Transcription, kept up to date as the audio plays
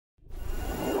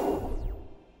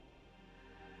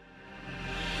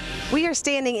We are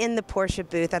standing in the Porsche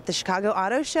booth at the Chicago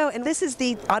Auto Show, and this is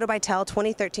the Auto by Tel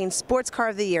 2013 Sports Car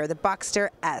of the Year, the Boxster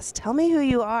S. Tell me who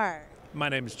you are. My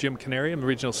name is Jim Canary. I'm the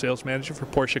Regional Sales Manager for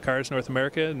Porsche Cars North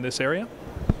America in this area.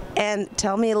 And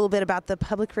tell me a little bit about the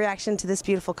public reaction to this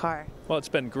beautiful car. Well, it's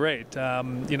been great.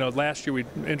 You know, last year we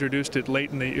introduced it late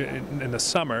in the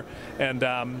summer, and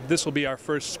this will be our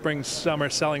first spring-summer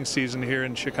selling season here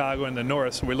in Chicago and the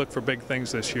North. So we look for big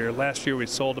things this year. Last year we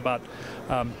sold about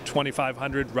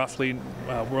 2,500 roughly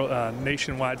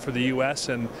nationwide for the U.S.,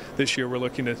 and this year we're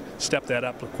looking to step that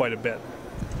up quite a bit.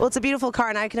 Well, it's a beautiful car,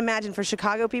 and I can imagine for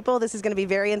Chicago people this is going to be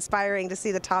very inspiring to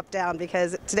see the top down,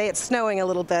 because today it's snowing a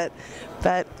little bit.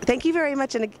 But thank you very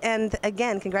much, and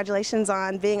again, congratulations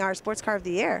on being our Sports Car of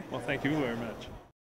the Year. Well, thank you very much.